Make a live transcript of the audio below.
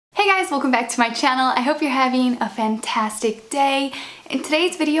guys, welcome back to my channel. I hope you're having a fantastic day. In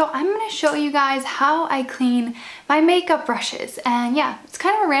today's video, I'm going to show you guys how I clean my makeup brushes. And yeah, it's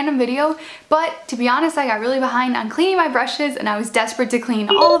kind of a random video, but to be honest, I got really behind on cleaning my brushes and I was desperate to clean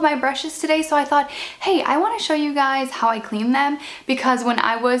all of my brushes today. So I thought, hey, I want to show you guys how I clean them, because when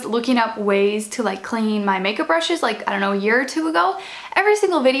I was looking up ways to like clean my makeup brushes, like, I don't know, a year or two ago, every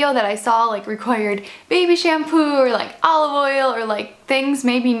single video that I saw like required baby shampoo or like olive oil or like things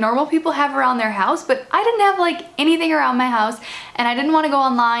maybe normal people have around their house, but I didn't have like anything around my house and I didn't want to go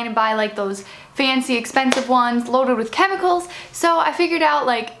online and buy like those fancy expensive ones loaded with chemicals. So I figured out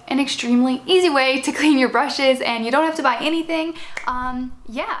like an extremely easy way to clean your brushes and you don't have to buy anything.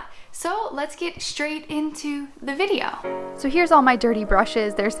 Yeah. So let's get straight into the video. So here's all my dirty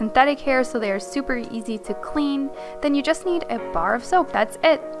brushes. They're synthetic hair, so they are super easy to clean. Then you just need a bar of soap, that's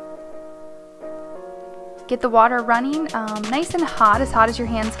it. Get the water running nice and hot as your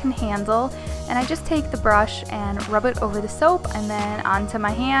hands can handle. And I just take the brush and rub it over the soap and then onto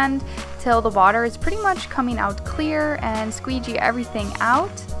my hand till the water is pretty much coming out clear, and squeegee everything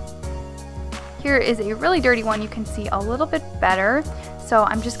out. Here is a really dirty one, you can see a little bit better. So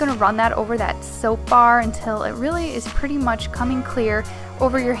I'm just going to run that over that soap bar until it really is pretty much coming clear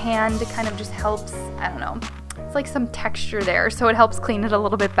over your hand. It kind of just helps, I don't know, it's like some texture there, so it helps clean it a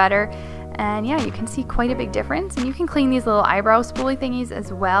little bit better. And yeah, you can see quite a big difference. And you can clean these little eyebrow spoolie thingies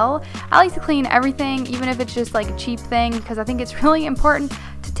as well. I like to clean everything, even if it's just like a cheap thing, because I think it's really important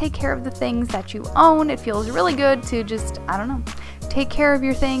to take care of the things that you own. It feels really good to just, I don't know, take care of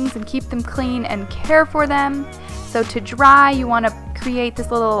your things and keep them clean and care for them. So to dry, you want to create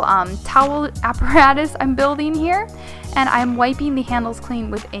this little towel apparatus I'm building here. And I'm wiping the handles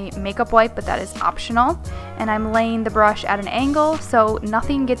clean with a makeup wipe, but that is optional. And I'm laying the brush at an angle so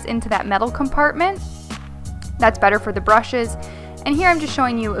nothing gets into that metal compartment. That's better for the brushes. And here I'm just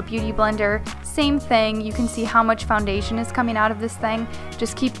showing you a beauty blender. Same thing, you can see how much foundation is coming out of this thing.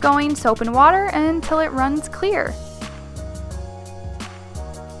 Just keep going, soap and water, until it runs clear.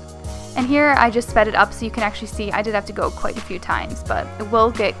 And here I just sped it up so you can actually see I did have to go quite a few times, but it will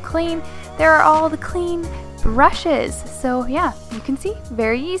get clean. There are all the clean brushes. So yeah, you can see,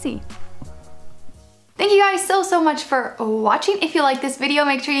 very easy. Thank you guys so much for watching. If you like this video,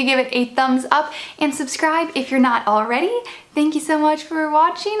 make sure you give it a thumbs up and subscribe if you're not already. Thank you so much for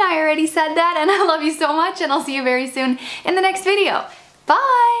watching. I already said that, and I love you so much, and I'll see you very soon in the next video.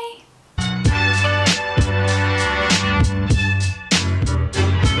 Bye!